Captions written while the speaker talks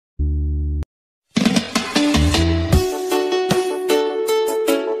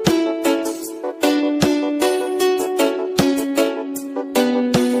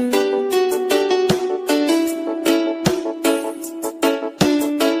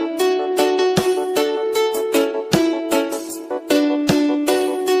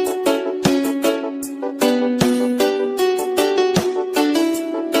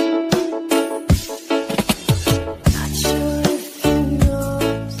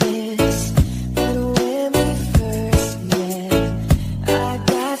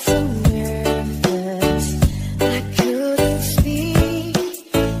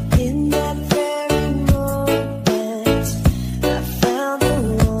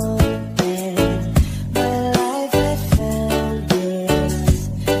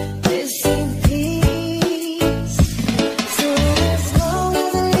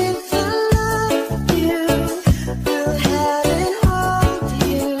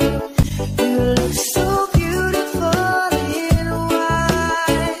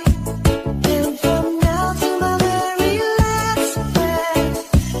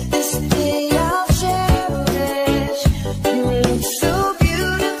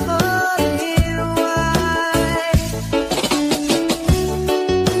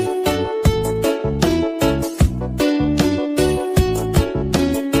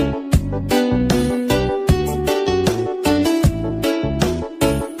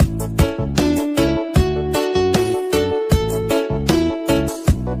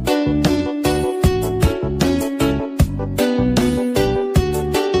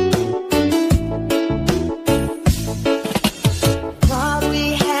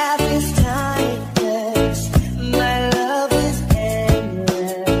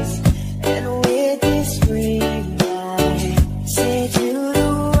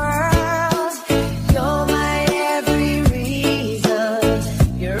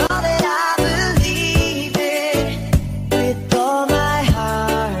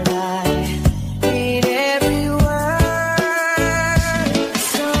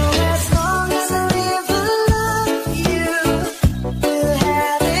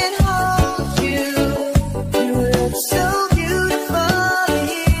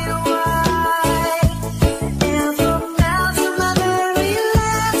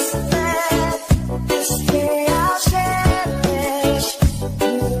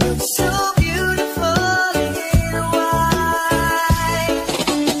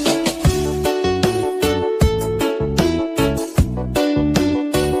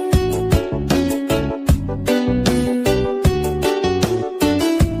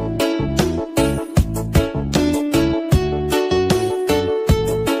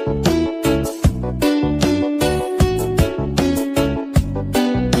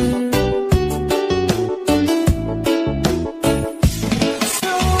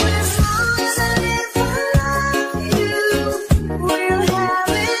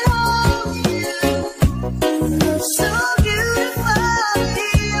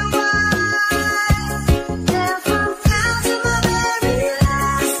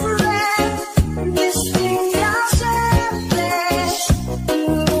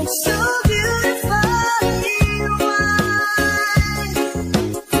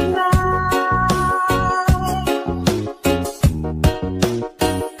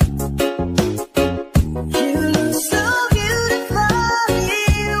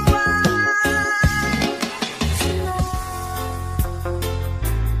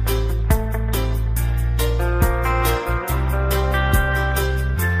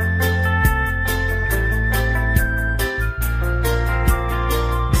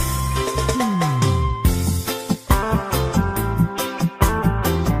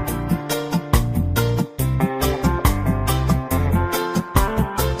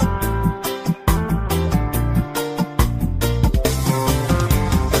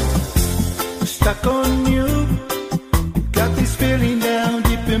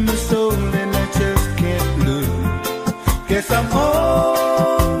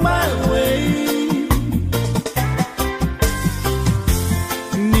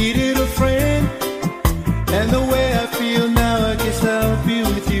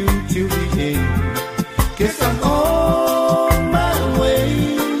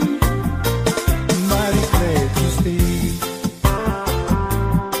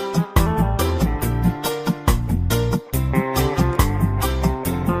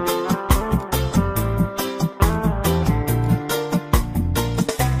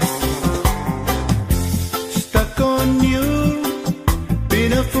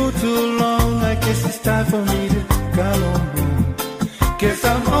time for me to come on home. Guess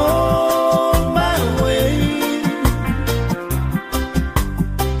I'm on my way.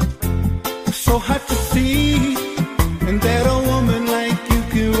 So hard to see, and that a woman like you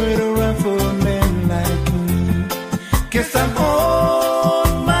can wait around for a man like me. Guess I'm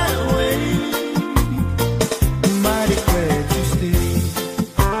on my way. Mighty glad you stayed.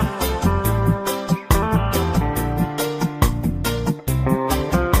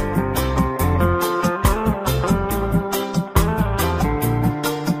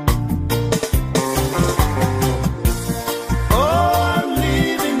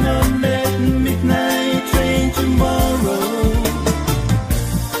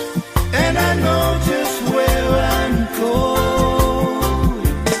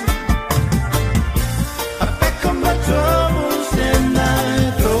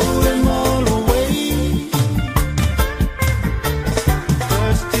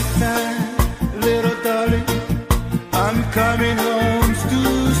 Coming home to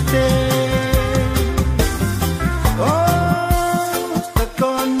stay. Oh, stuck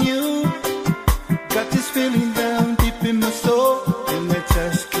on you. Got this feeling down deep in my soul, and I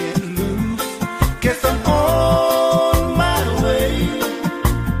just can't lose. Guess I'm on my way.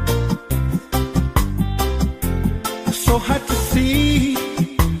 So hard to see,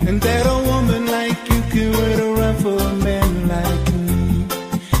 and that a woman like you can wait around for a man like me.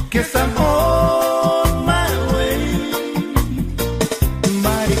 Guess I'm on.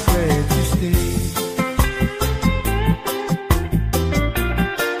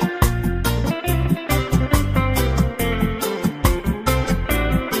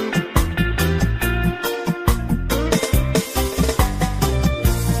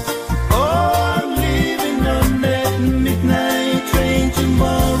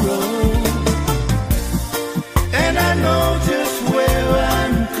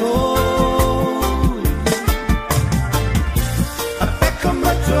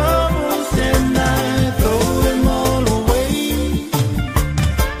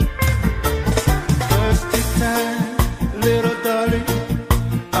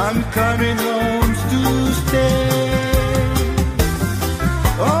 Coming home to stay.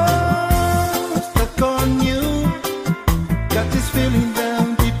 Oh, stuck on you. Got this feeling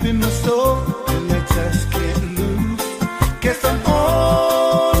down deep in my soul, and I just can't lose. Guess I'm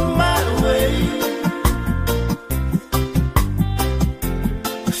on my way.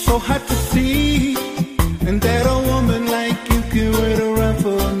 So hard to see, and that a woman like you can wait around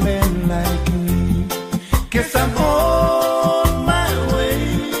for a man like me. Guess I'm on.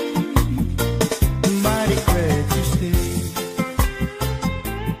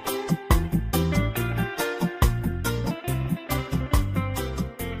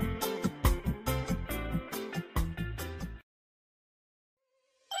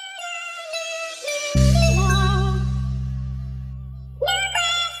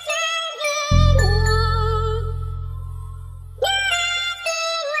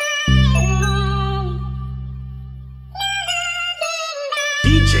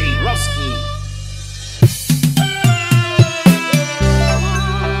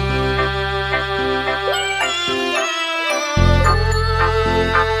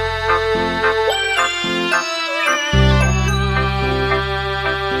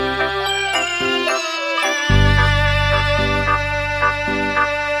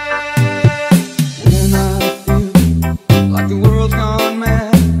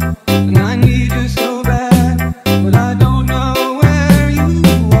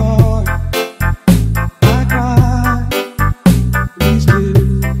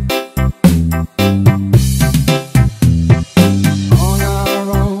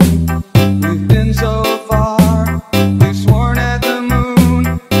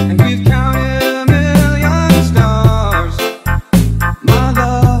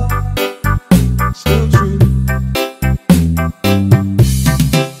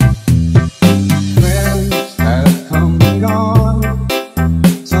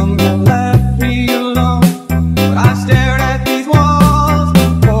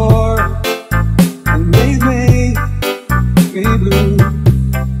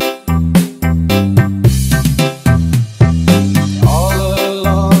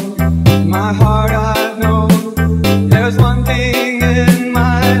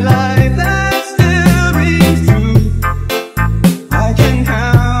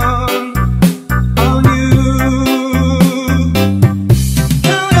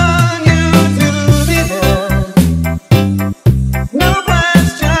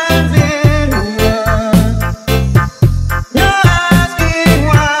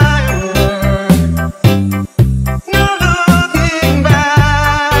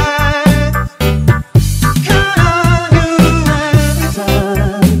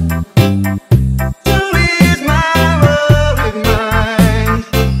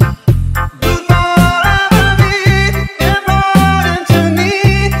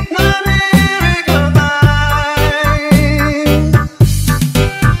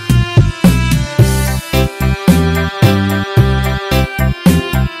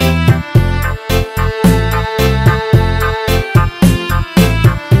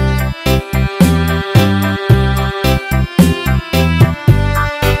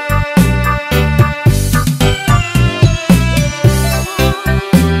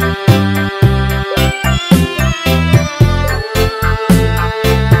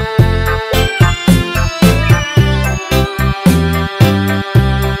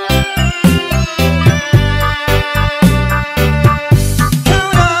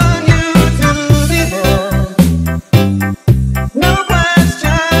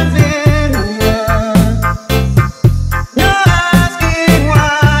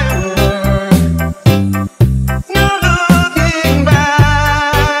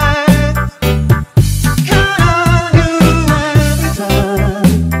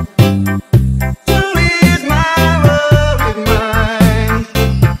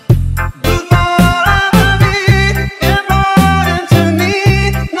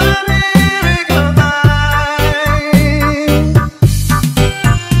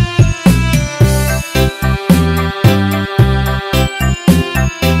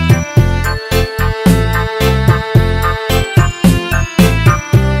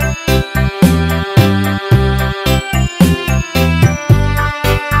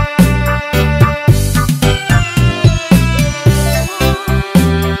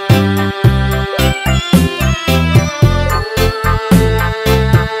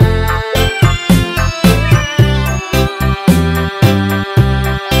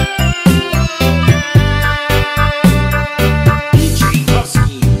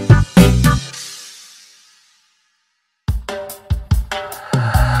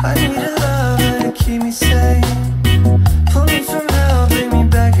 I need a love that'll keep me sane. Pull me from hell, bring me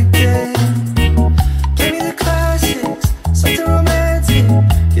back again. Play me the classics, something romantic.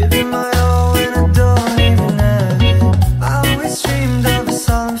 Give it my all when I don't even have it. I always dreamed of a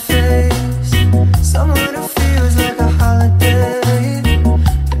solemn face, someone who feels like a holiday.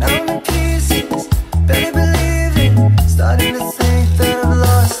 And now I'm in pieces, barely believing, starting to think that I've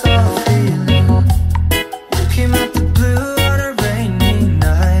lost all feeling. You came out the blue on a rainy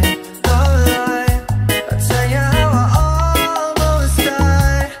night. No lie, I'll tell you how I almost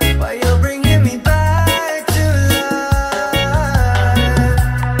died, while you're bringing me back to life.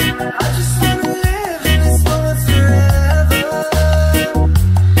 I just wanna live in this moment forever,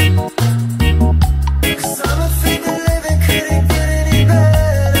 'cause I'm afraid that living couldn't get any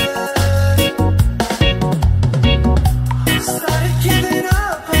better. Started giving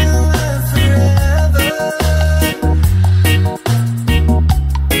up on love forever,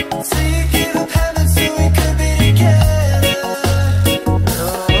 so you give up heaven so we could be together.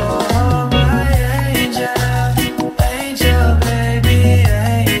 Oh, my angel, angel, baby,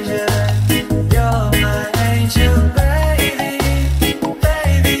 angel. You're my angel, baby,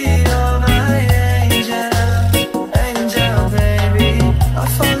 baby, you're my angel, angel, baby. I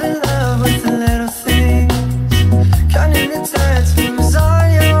fall in love with the little things, counting the times was on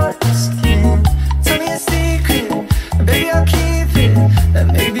your skin. Tell me a secret, and baby I'll keep it, that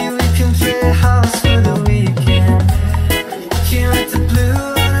maybe we can play a house for the weekend. You came out the blue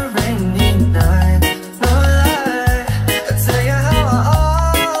on a rainy night. No lie, I'll tell you how I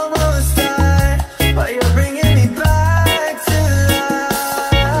almost died, while you're bringing me back to life.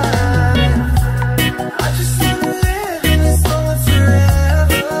 I just wanna live in this moment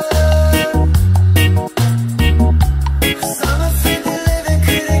forever, 'cause I'm afraid that living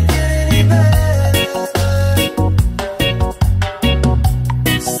couldn't get any better.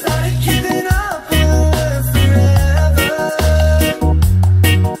 Started giving up on love forever,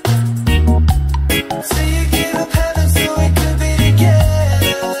 so you gave up heaven so we could be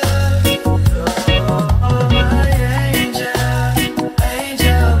together. Oh, my angel,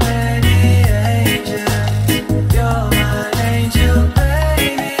 angel, baby, angel. You're my angel,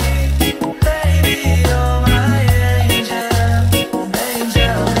 baby, baby, you're my angel,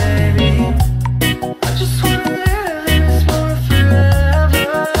 angel, baby. I just wanna live in this moment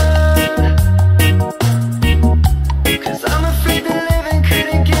forever, 'cause I'm afraid that living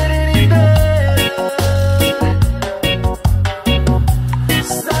couldn't get any better.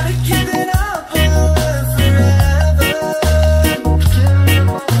 Started giving up on love forever,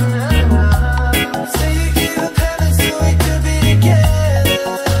 so you gave up heaven so we could be together.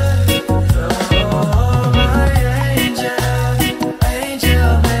 Oh, my angel,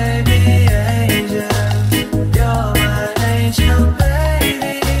 angel, baby, angel. You're my angel,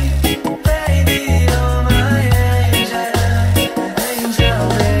 baby, baby, you're my angel, angel,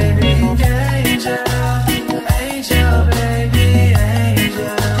 baby, angel, angel, baby,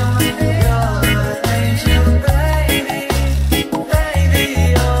 angel. You're my angel, baby, baby,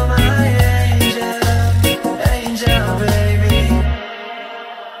 you're my angel, angel, baby.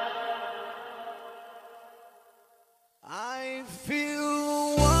 I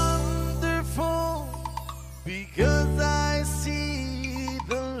feel wonderful because I see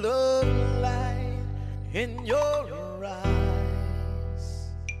the love light in your eyes,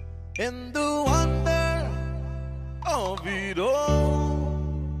 and the wonder of it all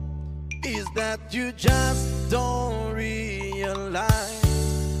is that you just don't realize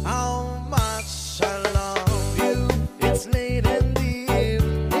how much I love you. It's late in the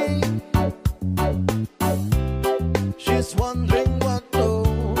evening, she's wondering what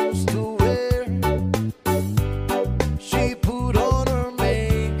clothes to wear. She put on her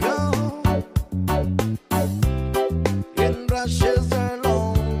makeup and brushes her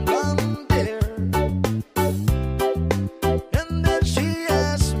long blonde hair, and then she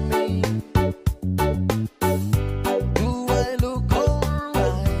asks me, do I look alright?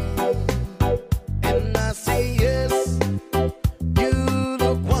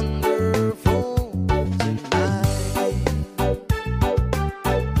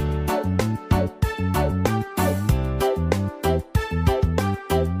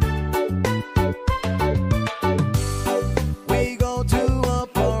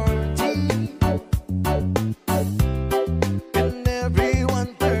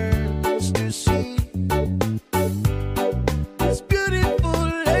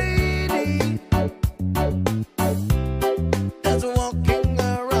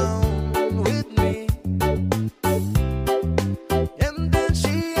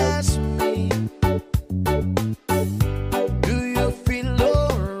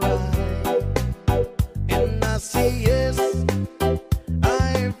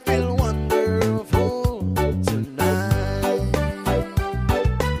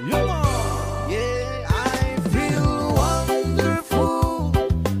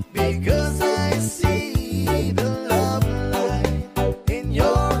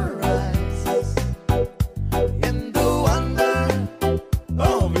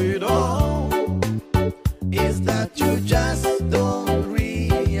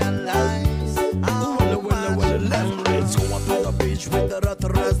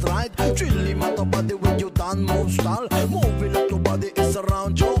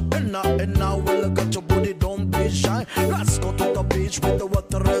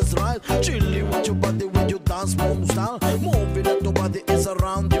 rest right. Chilly with your body with your dance move style. Moving that nobody is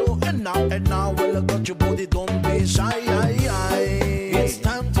around you. And now, well, I got your booty, don't be shy. It's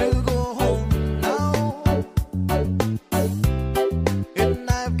time to go home now. And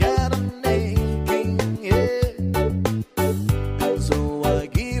I've got an aching head. So I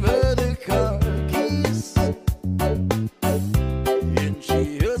give her the car keys. And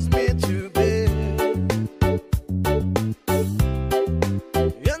she hears me to bed.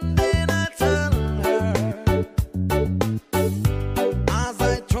 And then I tell her, as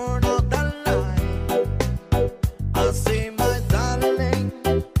I turn out the light, I say, my darling,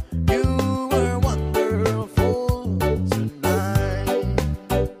 you were wonderful tonight.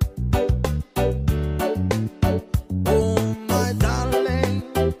 Oh, my darling,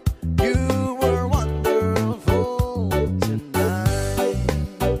 you were wonderful tonight.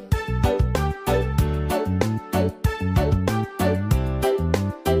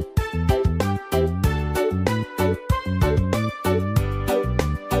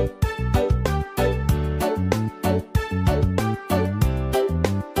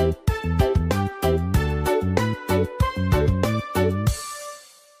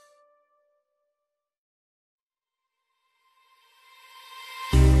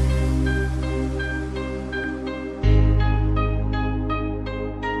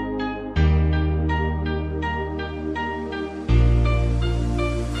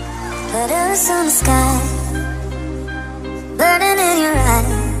 Letters on the sky, burning in your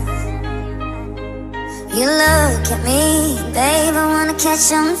eyes. You look at me, babe, I wanna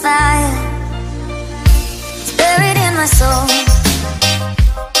catch on fire. It's buried in my soul,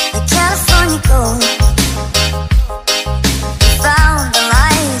 like California gold. Found the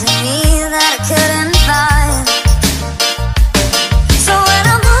light in me that I couldn't find. So when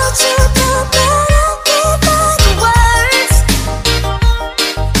I hold you down, I can't find the words.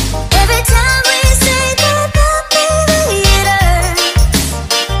 Every time we say goodbye, baby, it hurts.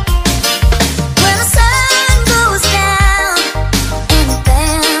 When the sun goes down and the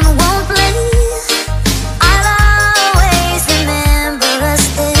band won't play, I'll always remember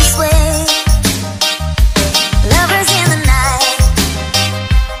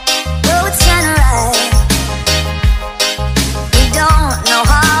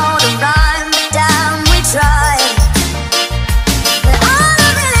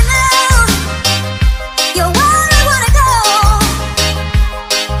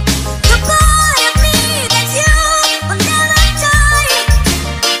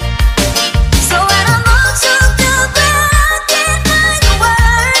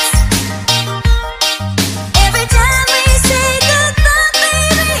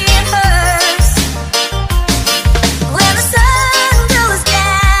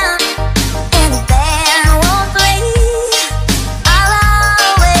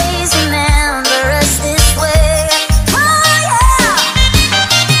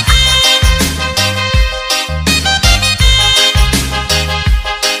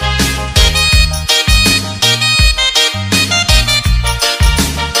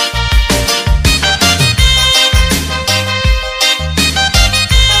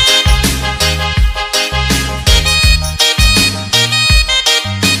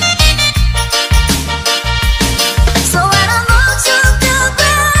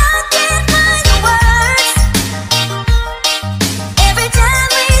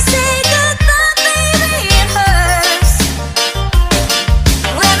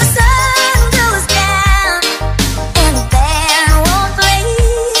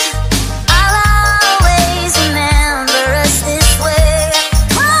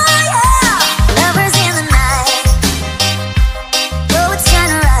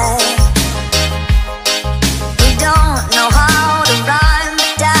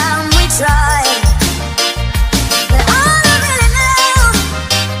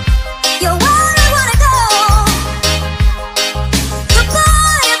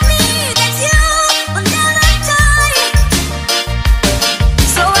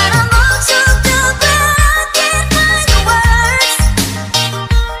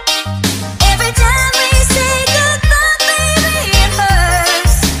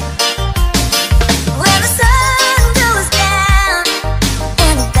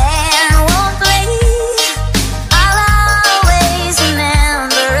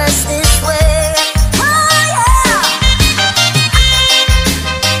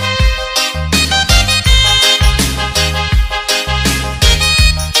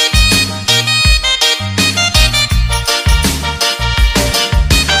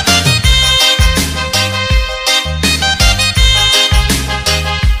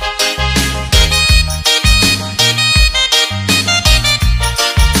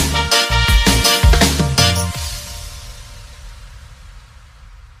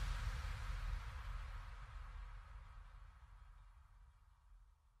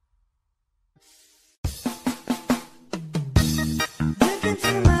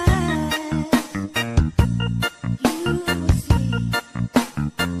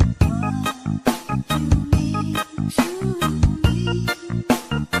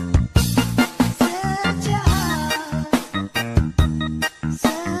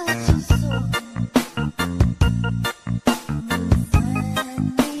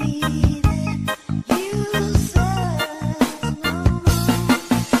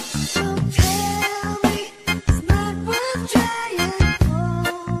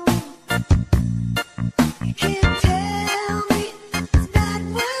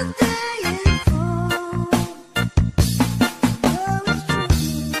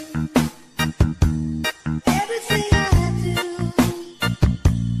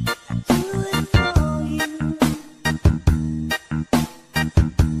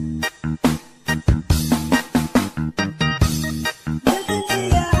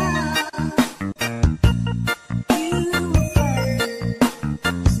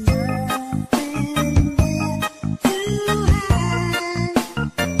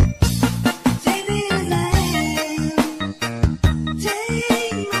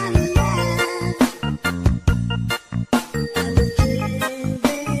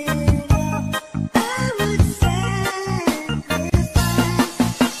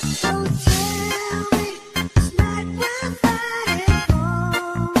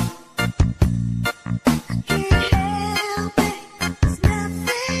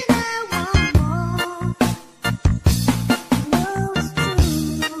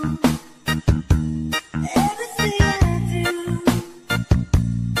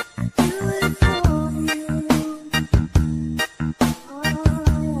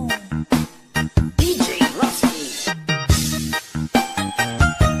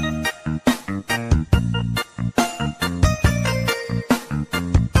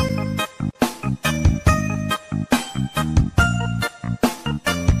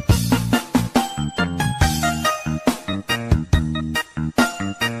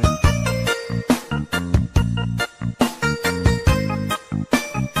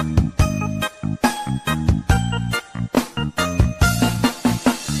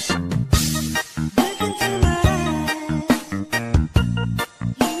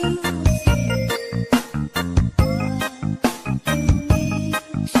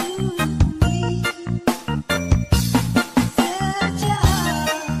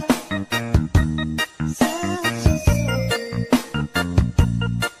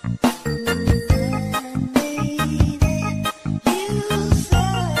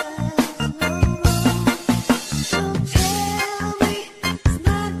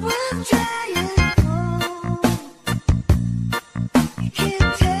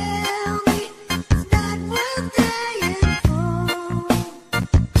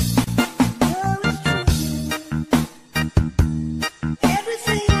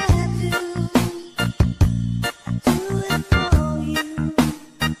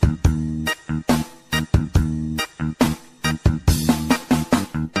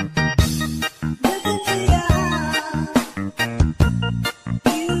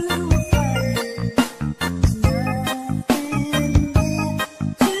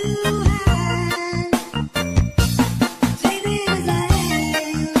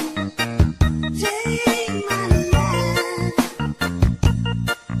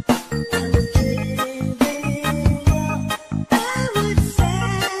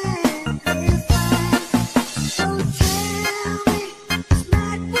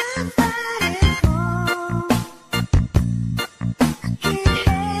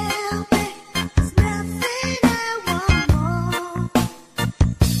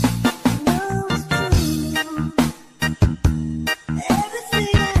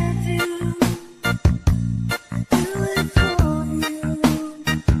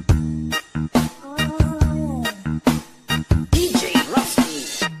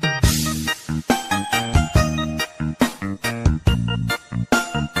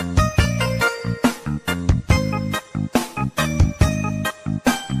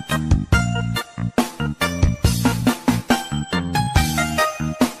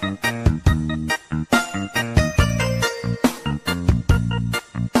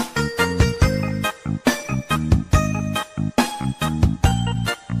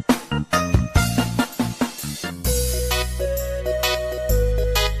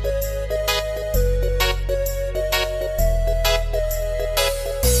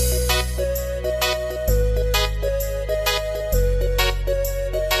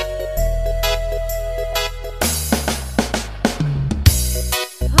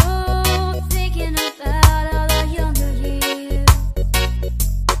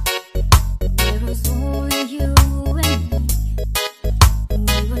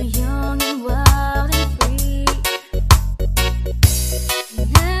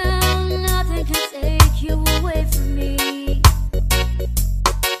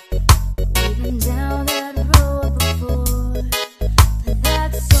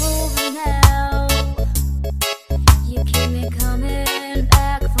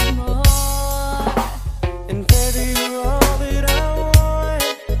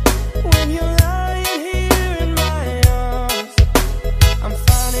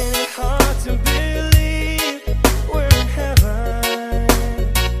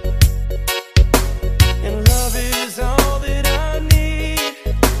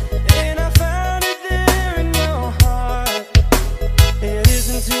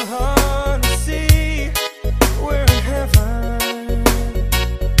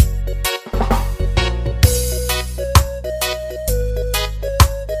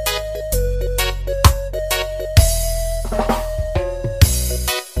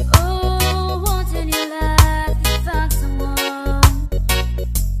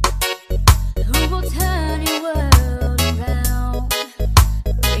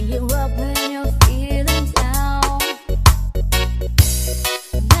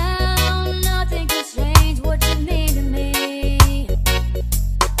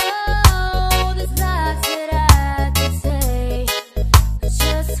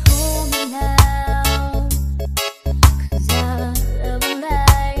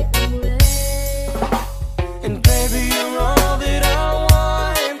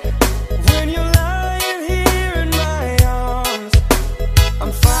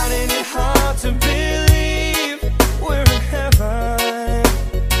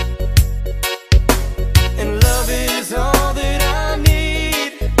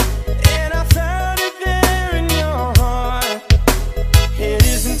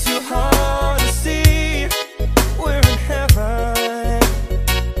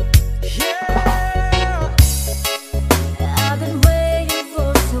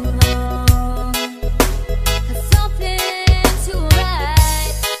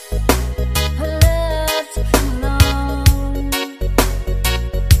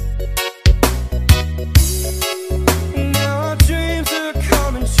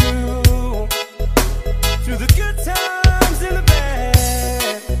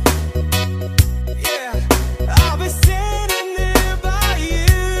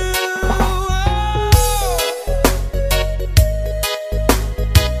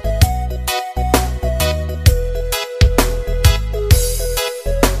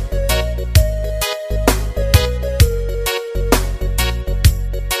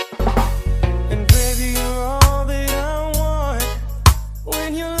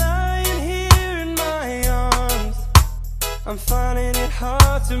I'm finding it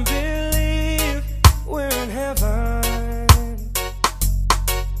hard to believe we're in heaven.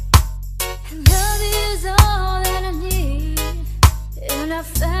 Love is all that I need, and I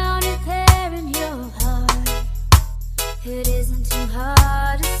found it there in your heart. It isn't too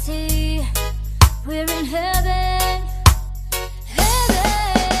hard to see, we're in heaven.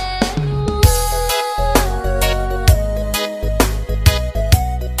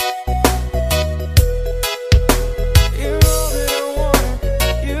 You're all that I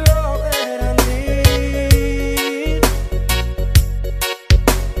want, you're all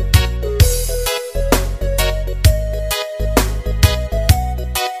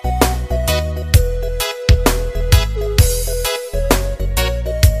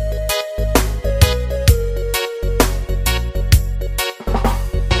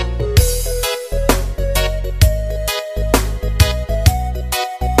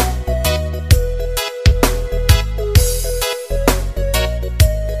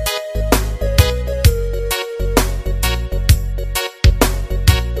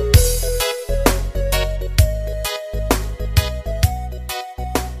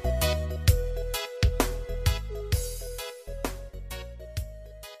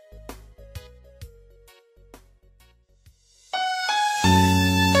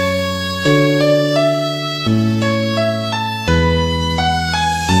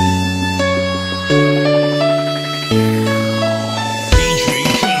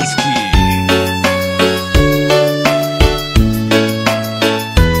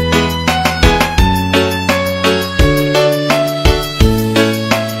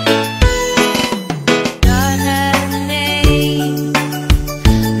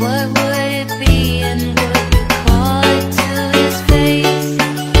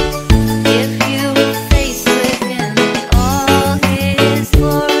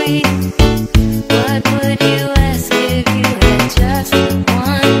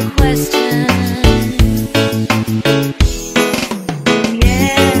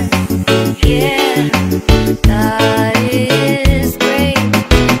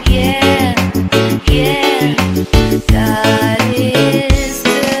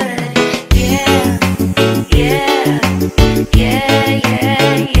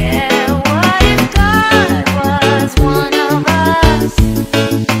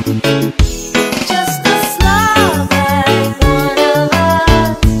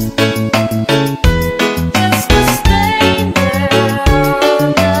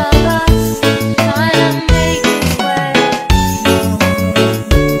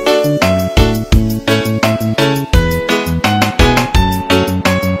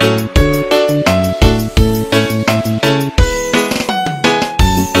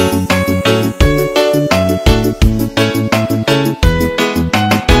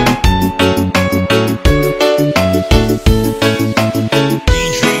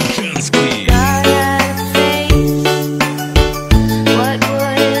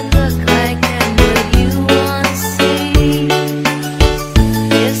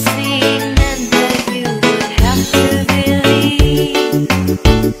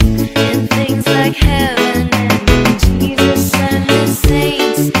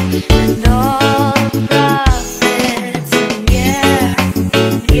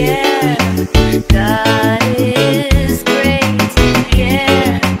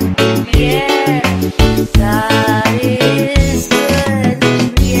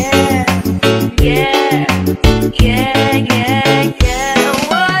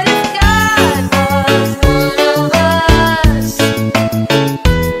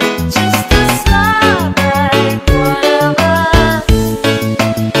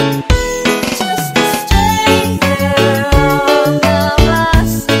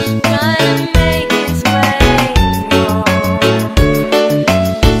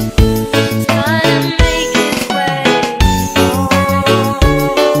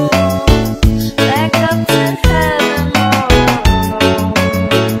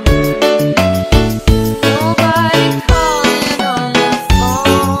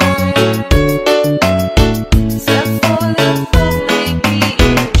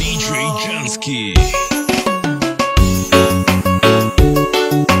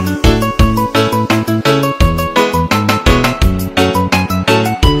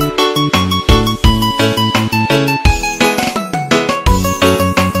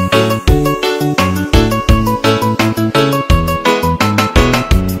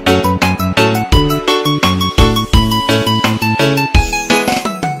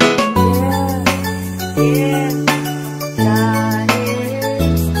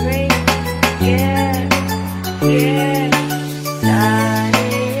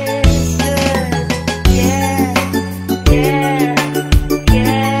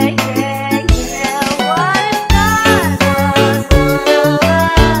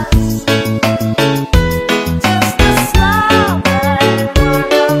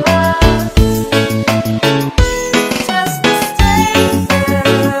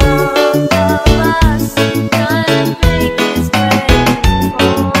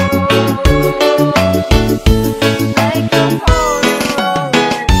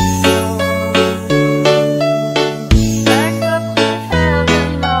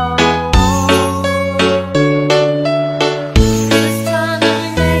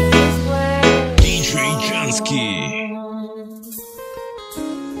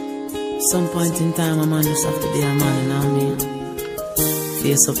some point in time, a man just have to be a man, you know what I mean?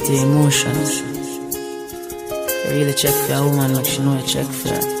 Face up to your emotions. You really check for a woman like she know you check for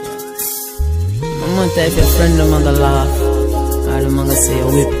her. I'm gonna tell if your friend them gonna laugh, or them gonna say you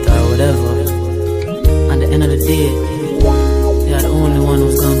whipped or whatever. At the end of the day, you're the only one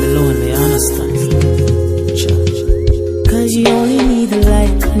who's gonna be lonely, you understand? Cause you only need the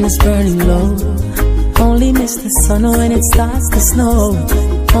light when it's burning low. Only miss the sun when it starts to snow.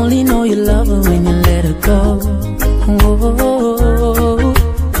 Only know you love her when you let her go. Oh,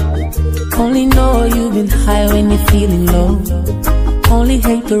 only know you've been high when you're feeling low. Only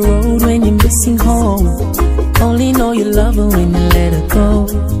hate the road when you're missing home. Only know you love her when you let her go.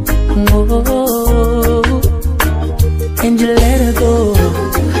 Oh, and you let her go.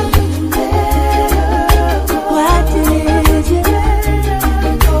 Why did you let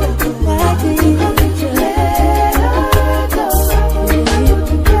her go? Why did you let her go?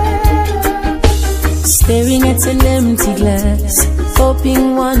 Staring at an empty glass,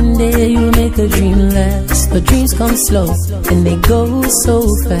 hoping one day you'll make a dream last. But dreams come slow and they go so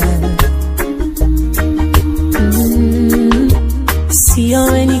fast. See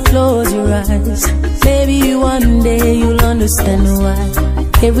how when you close your eyes, maybe one day you'll understand why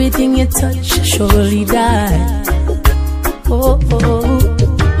everything you touch surely die. Oh, oh.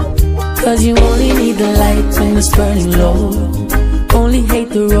 Cause you only need the light when it's burning low. Only hate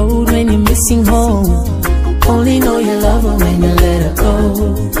the road when you're missing home. Only know you love her when you let her go.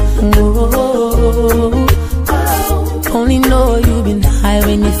 Oh, only know you've been high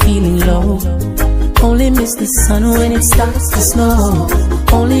when you're feeling low. Only miss the sun when it starts to snow.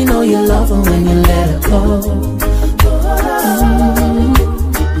 Only know you love her when you let her go.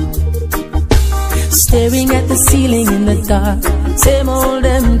 Staring at the ceiling in the dark, same old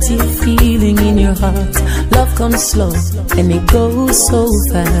empty feeling in your heart. Love comes slow and it goes so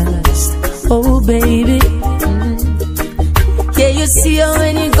fast. Oh baby, yeah, you see her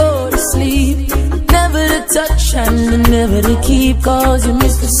when you go to sleep. Never to touch and never to keep. Cause you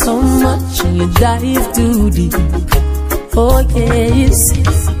miss her so much and you dive too deep. Oh yes,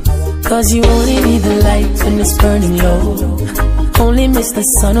 cause you only need the light when it's burning low. Only miss the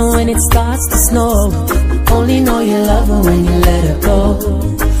sun when it starts to snow. Only know you love her when you let her go.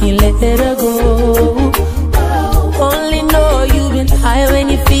 You let her go. Only know you've been high when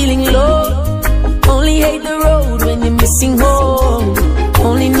you're feeling low. Only hate the road when you're missing home.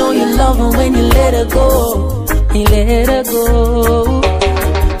 Only know you love her when you let her go. You let her go.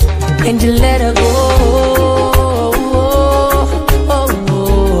 And you let her go.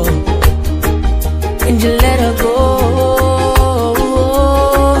 And you let her go.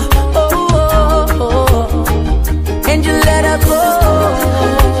 And you let her go.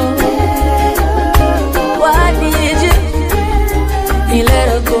 Why did you? You let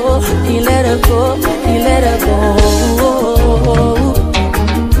her go. You let her go. You let her go.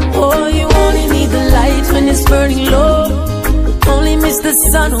 Oh, you only need the light when it's burning low. Only miss the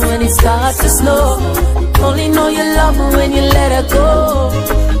sun when it starts to snow. Only know you love her when you let her go.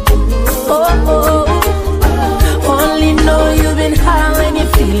 Oh, oh. Only know you've been high when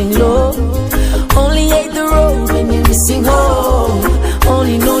you're feeling low. Only hate the road when you're missing home.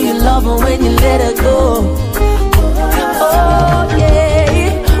 Only know you love her when you let her go. Oh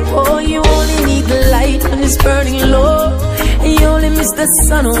yeah. Oh, you only need the light when it's burning low. And you only miss the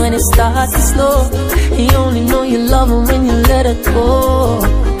sun when it starts to snow. And you only know you love her when you let her go.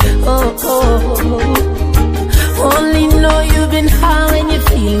 Oh, oh, oh. Only know you've been high when you're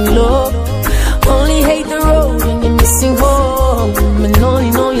feeling low. Only hate the road when you're missing home. And only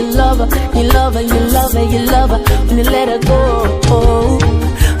know you love her, you love her, you love her, you love her when you let her go. Oh,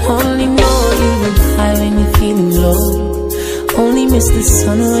 only know you've been high when you're feeling low. Only miss the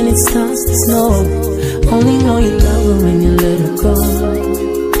sun when it starts to snow. Only know you love her when you let her go.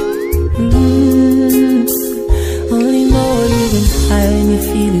 Only know you've been high when you're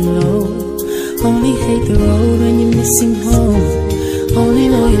feeling low. Only hate the road when you're missing home. Only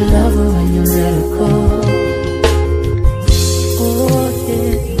know you love her when you let her go. Oh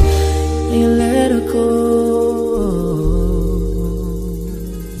yeah, when you let her go.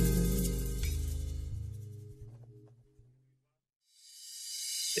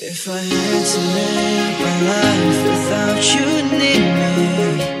 If I had to live my life without you near me,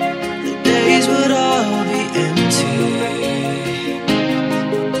 the days would all be empty.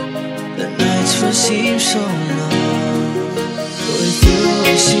 The nights would seem so long. With you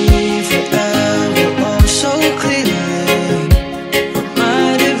I see forever all so clearly. I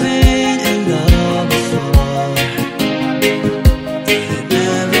might have been in love before, but I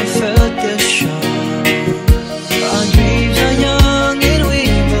never felt this strong. Our dreams are young and we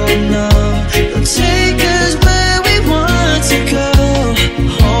both know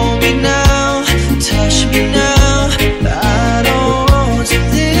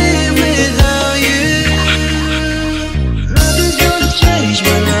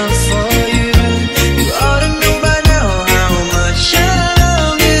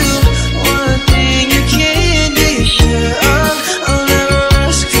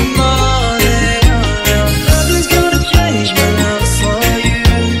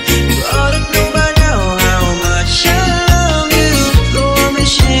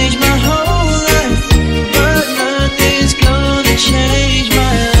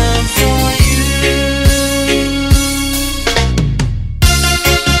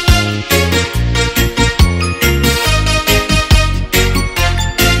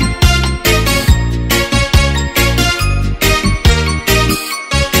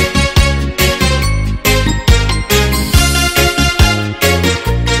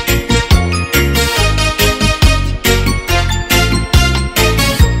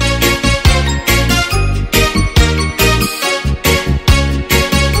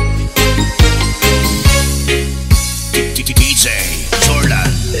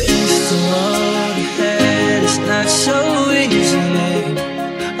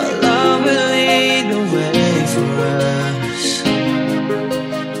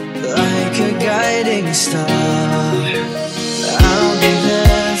shining star. I'll be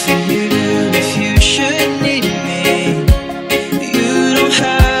there for you if you should need me. You don't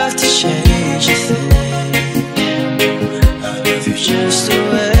have to change a thing. I love you just the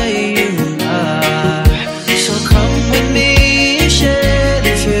way you are. So come with me and share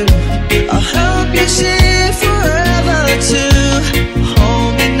the view. I'll help you see forever too.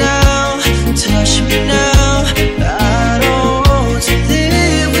 Hold me now, touch me now. I don't want to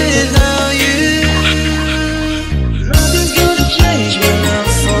live without you. Nothing's gonna change my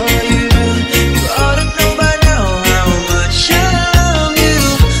love for you. You ought to know by now how much I love you.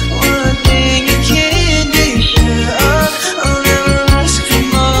 One thing you can't be sure of, I'll never ask for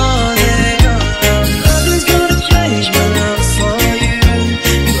more.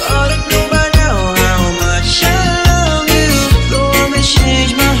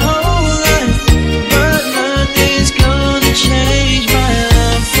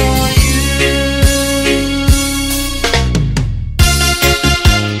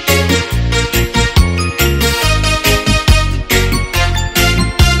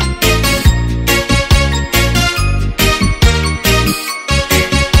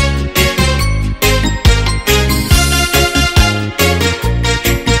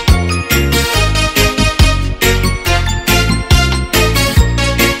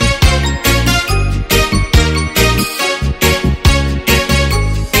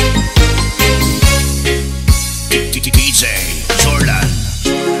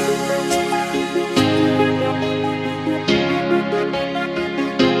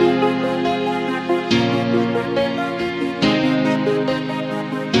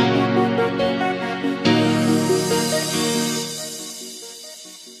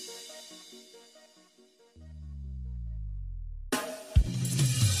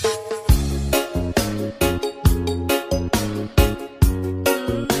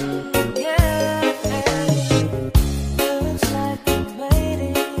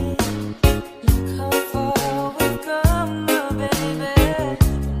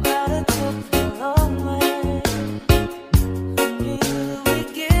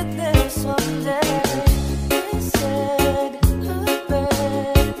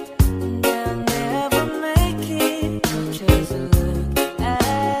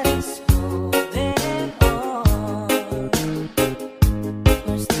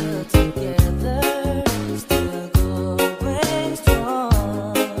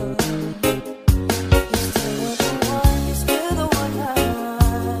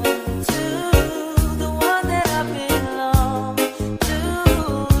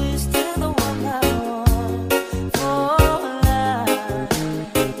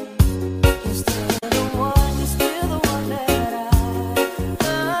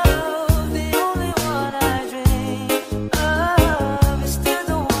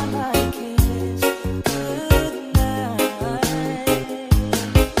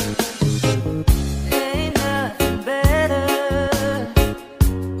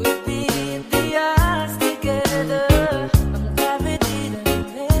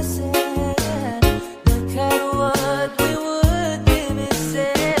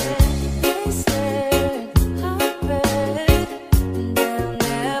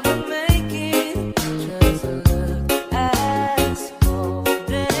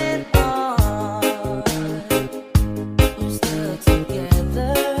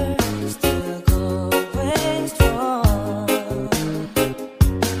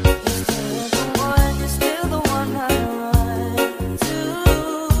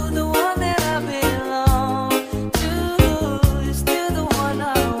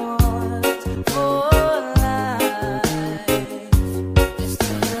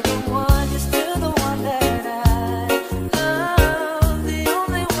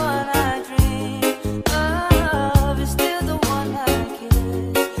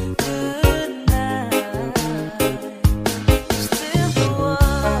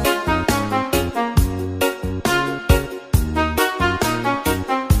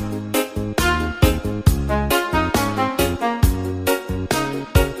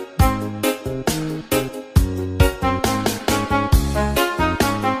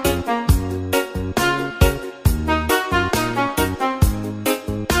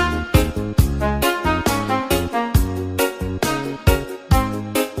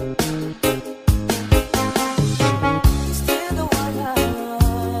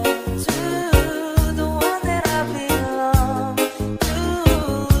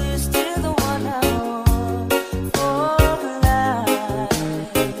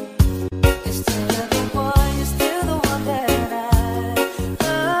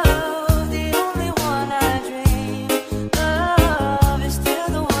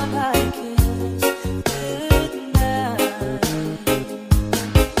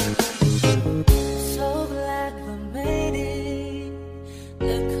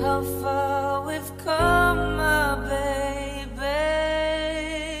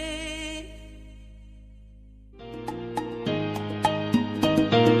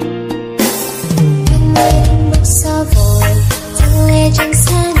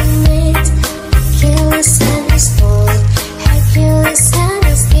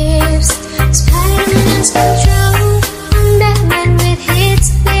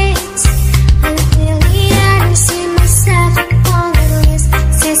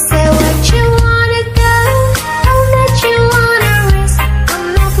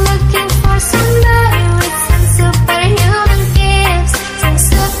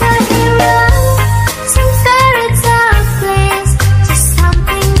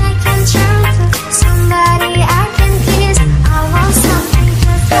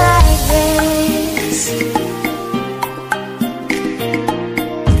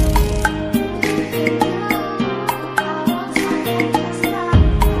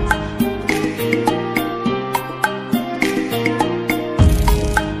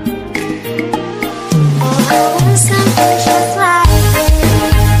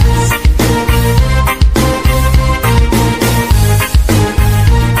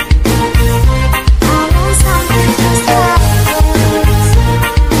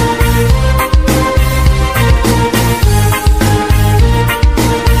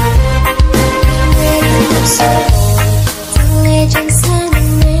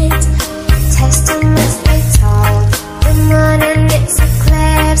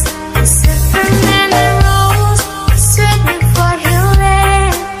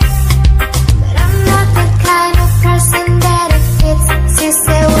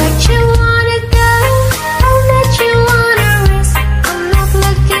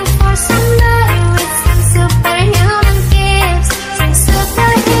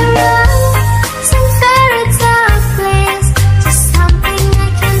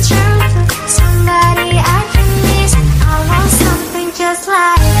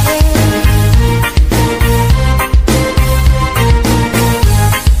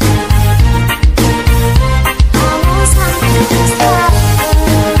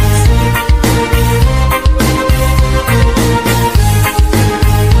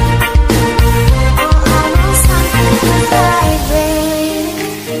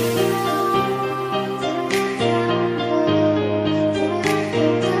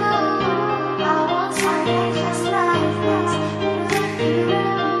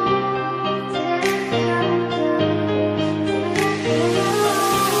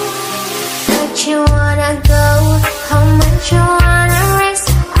 you wanna risk.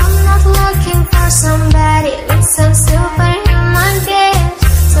 I'm not looking for somebody with some superhuman gifts,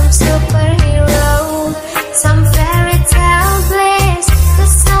 some superhero, some fairy tale bliss.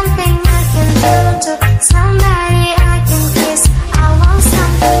 There's something I can do to somebody I can kiss. I want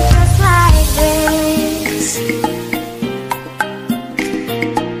something just like this.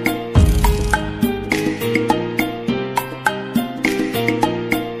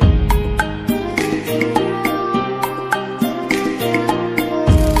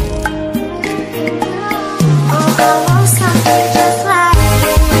 Oh, I want something just like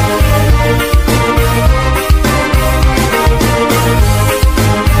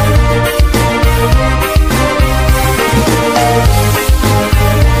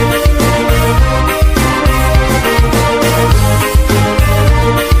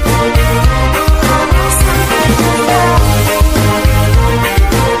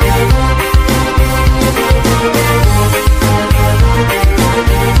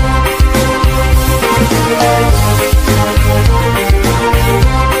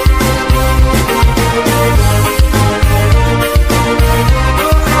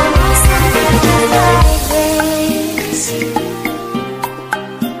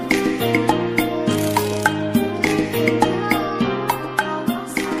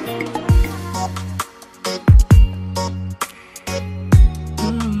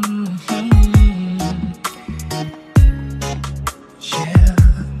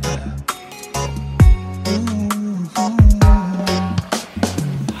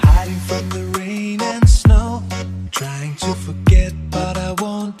Hiding from the rain and snow, trying to forget but I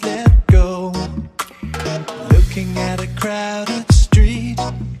won't let go. Looking at a crowded street,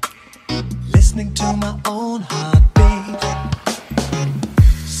 listening to my own heartbeat.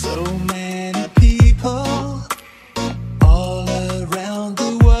 So many people all around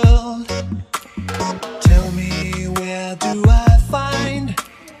the world. Tell me, where do I find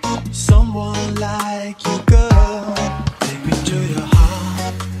someone like you, girl? Take me to your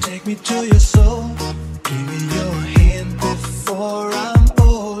heart, take me to your soul. Give me your hand before I'm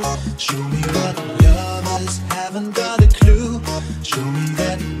old. Show me what lovers haven't got a clue. Show me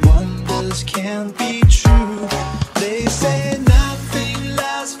that wonders can't be true. They say nothing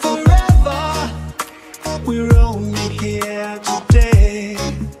lasts forever. We're only here today.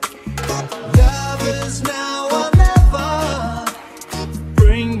 Love is now or never.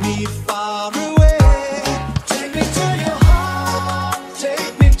 Bring me far away. Take me to your heart,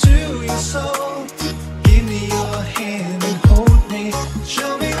 take me to your soul. Give me your hand and hold me.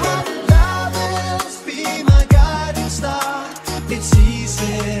 Show me what love is, be my guiding star. It's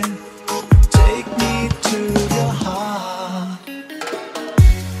easy. Take me to your heart.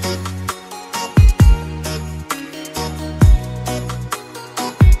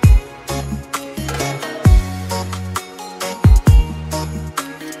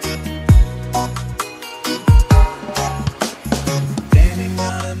 Standing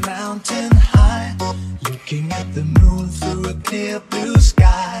on a mountain high, looking at the moon through a clear blue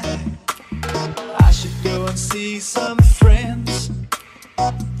sky. I should go and see some friends.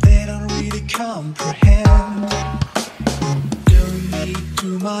 They don't really comprehend. Don't need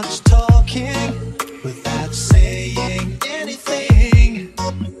too much talking without saying anything.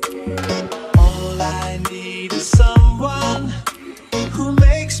 All I need is someone who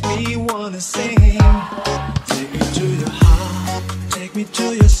makes me wanna sing. Take me to your heart, take me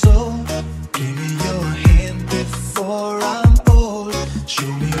to your soul. Give me your hand before I'm old.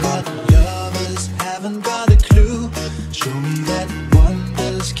 Show me what lovers haven't got a clue. Show me that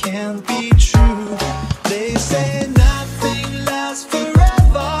wonders can't be true. They say nothing lasts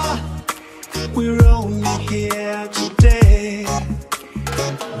forever. We're only here today.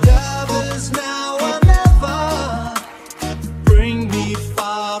 Lovers now or never. Bring me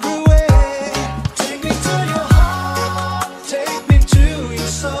far away. Take me to your heart, take me to your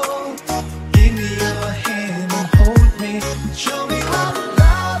soul.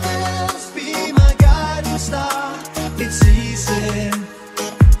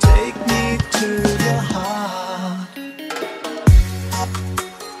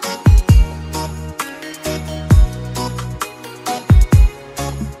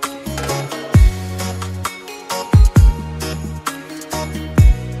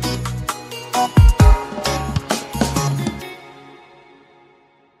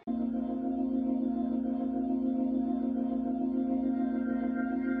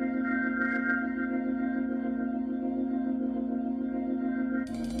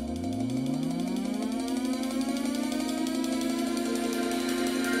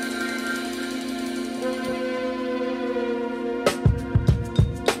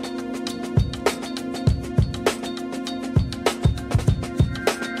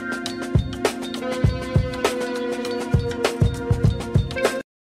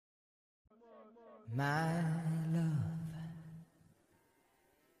 My love,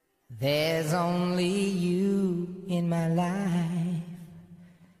 there's only you in my life,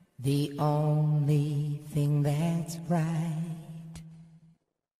 the only thing that's right.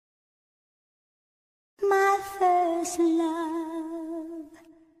 My first love,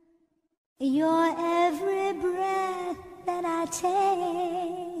 your every breath that I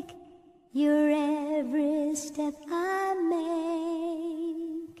take, your every step I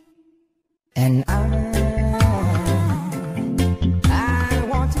make. And I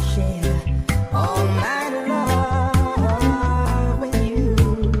want to share all my love with you.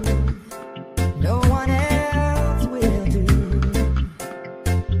 No one else will do.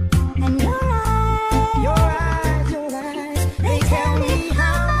 And your eyes, they tell me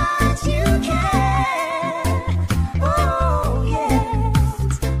how much you care. Oh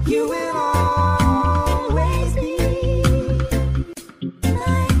yes, you will always be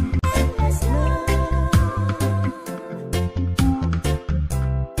my endless love.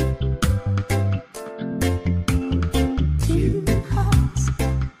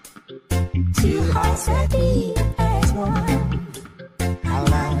 Two hearts that beat as one. Our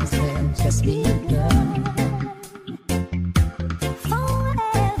lives have just begun.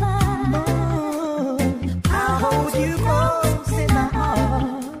 Forever, I'll hold you close in my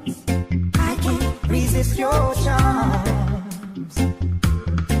arms. I can't resist your charms.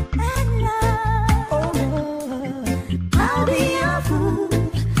 and love. Oh, love, I'll be a fool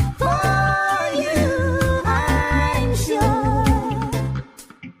For you, I'm sure.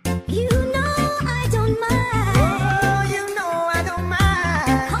 You know I don't mind. oh, you know I don't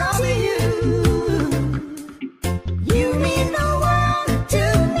mind. Cause Cause you mean the world to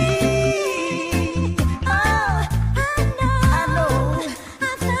me. Oh, I know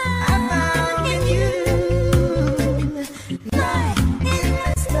I found in you my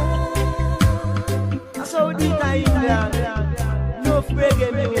endless love. I saw the time, no reggae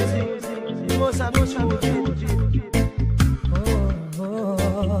music, you must have no show.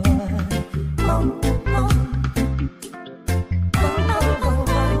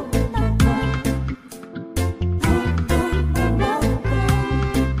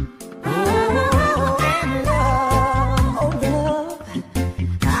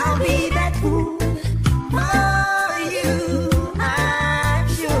 I'll be that fool for you, I'm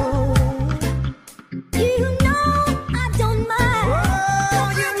sure. You know I don't mind. Oh,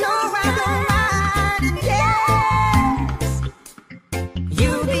 you know I don't mind, and yes,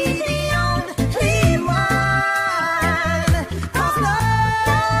 you'll be the only one. 'Cause no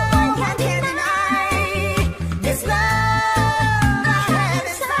one can deny this love I have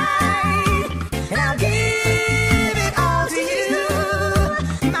inside, and I'll give it all to you,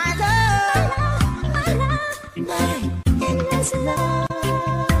 my love, my endless love.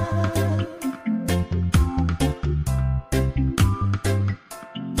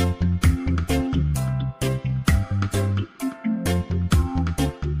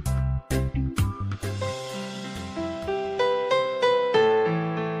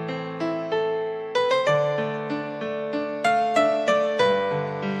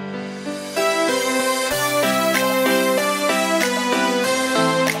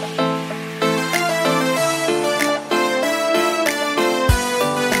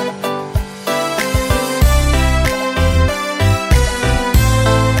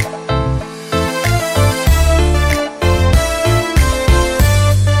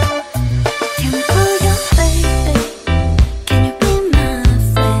 Can you pull your baby? Can you be my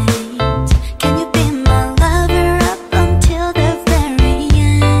friend? Can you be my lover up until the very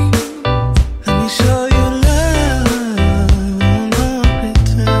end? Let me show you love, no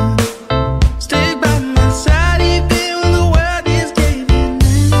pretend. Stay by my side even when the world is caving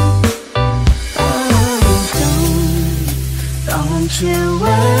in. Don't you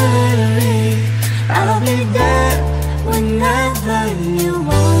worry, I'll be there whenever you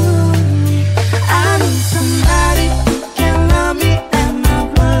want me. I need somebody who can love me at my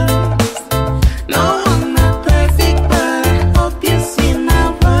worst. No, I'm not perfect, but I hope you see my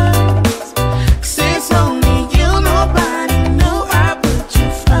worth. 'Cause it's only you, nobody know I put you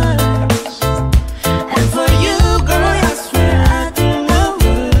first. And for you, girl, I swear I do the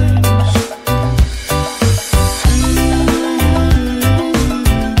worst.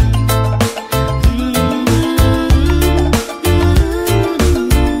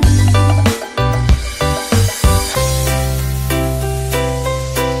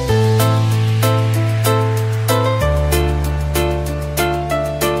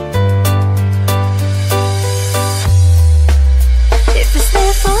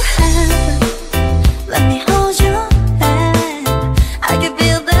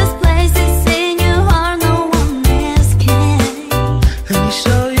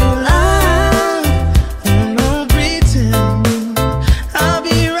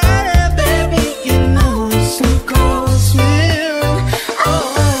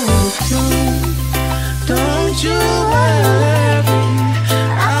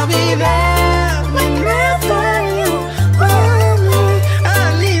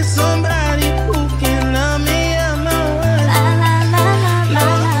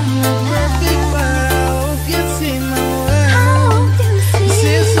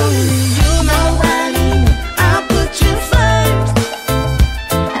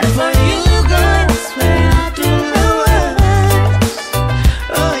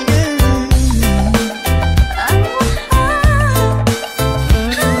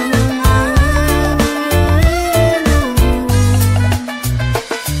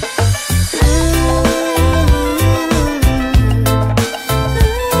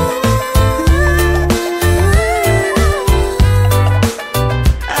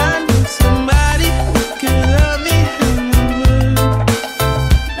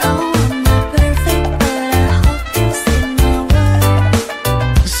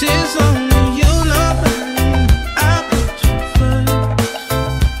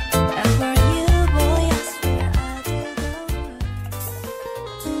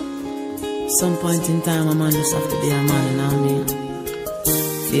 point in time a man just have to be a man, you know what I mean?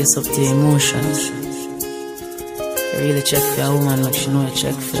 Face up to emotions. Really check for a woman like she know you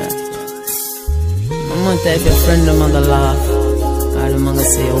check for her. My man type your friend them gonna laugh, or them gonna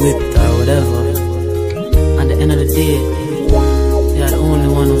say you whipped or whatever. At the end of the day, you're the only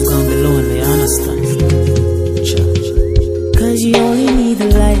one who's gonna be lonely, you understand? Cause you only need the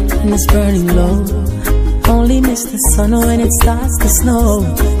light when it's burning low. Only miss the sun when it starts to snow.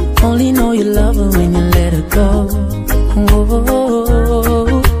 Only know you love her when you let her go.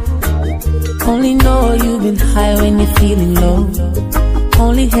 Whoa. Only know you've been high when you're feeling low.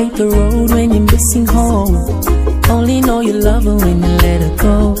 Only hate the road when you're missing home. Only know you love her when you let her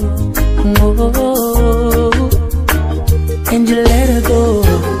go. Whoa. And you let her go.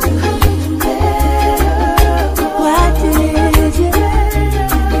 Why did you let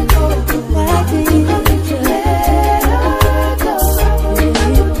her go? Why did you let her go?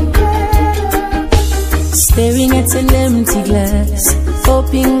 Staring at an empty glass,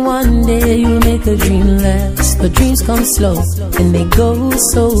 hoping one day you'll make a dream last. But dreams come slow and they go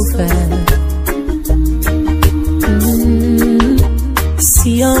so fast.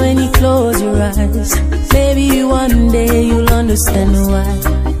 See how when you close your eyes, maybe one day you'll understand why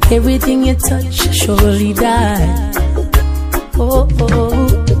everything you touch surely die. Oh, oh.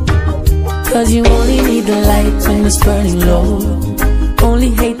 Cause you only need the light when it's burning low.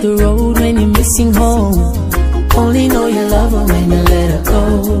 Only hate the road when you're missing home. Only know you love her when you let her go.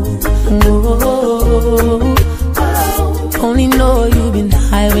 Oh, only know you've been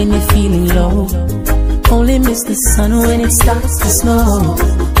high when you're feeling low. Only miss the sun when it starts to snow.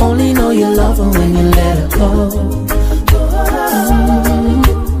 Only know you love her when you let her go.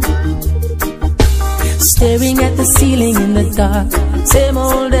 Staring at the ceiling in the dark, same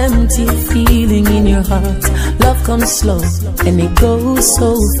old empty feeling in your heart. Love comes slow and it goes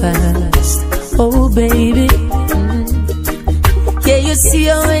so fast. Oh baby, yeah, you see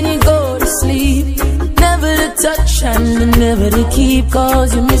her when you go to sleep. Never to touch and never to keep.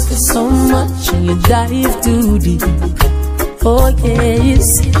 Cause you miss her so much and you dive too deep. Oh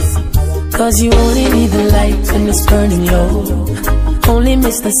yes, cause you only need the light when it's burning low. Only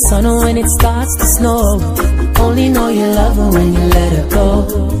miss the sun when it starts to snow. Only know you love her when you let her go.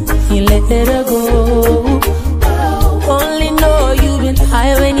 You let her go. Only know you've been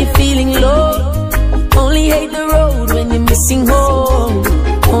high when you're feeling low. Only hate the road when you're missing home.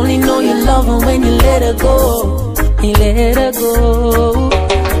 Only know you love her when you let her go. You let her go.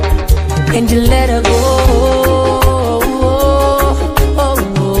 And you let her go.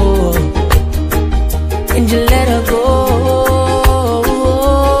 And you let her go.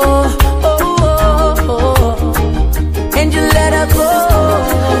 And you let her go.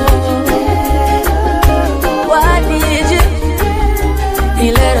 Why did you?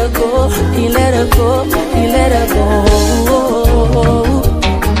 You let her go. You let her go. You let her go.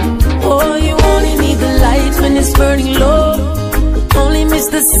 Oh, you only need the light when it's burning low. Only miss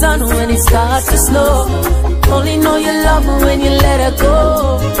the sun when it starts to snow. Only know you love her when you let her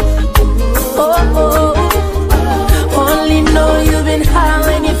go. Oh. Only know you've been high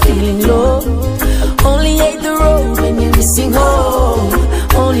when you're feeling low. Only hate the road when you're missing home.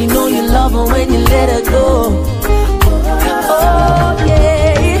 Only know you love her when you let her go. Oh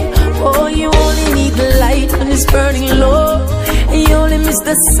yeah. Oh, you only need the light when it's burning low. And you only miss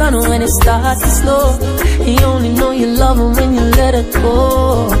the sun when it starts to snow. And you only know you love her when you let her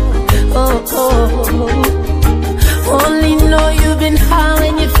go. Oh. Only know you've been high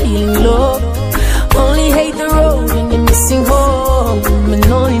when you're feeling low. Only hate the road when you're missing home. And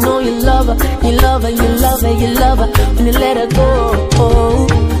only know you love her, you love her, you love her, you love her when you let her go.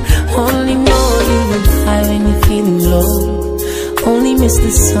 Only know you've been high when you're feeling low. Only miss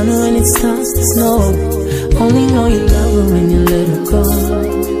the sun when it starts to snow. Only know you love her when you let her go.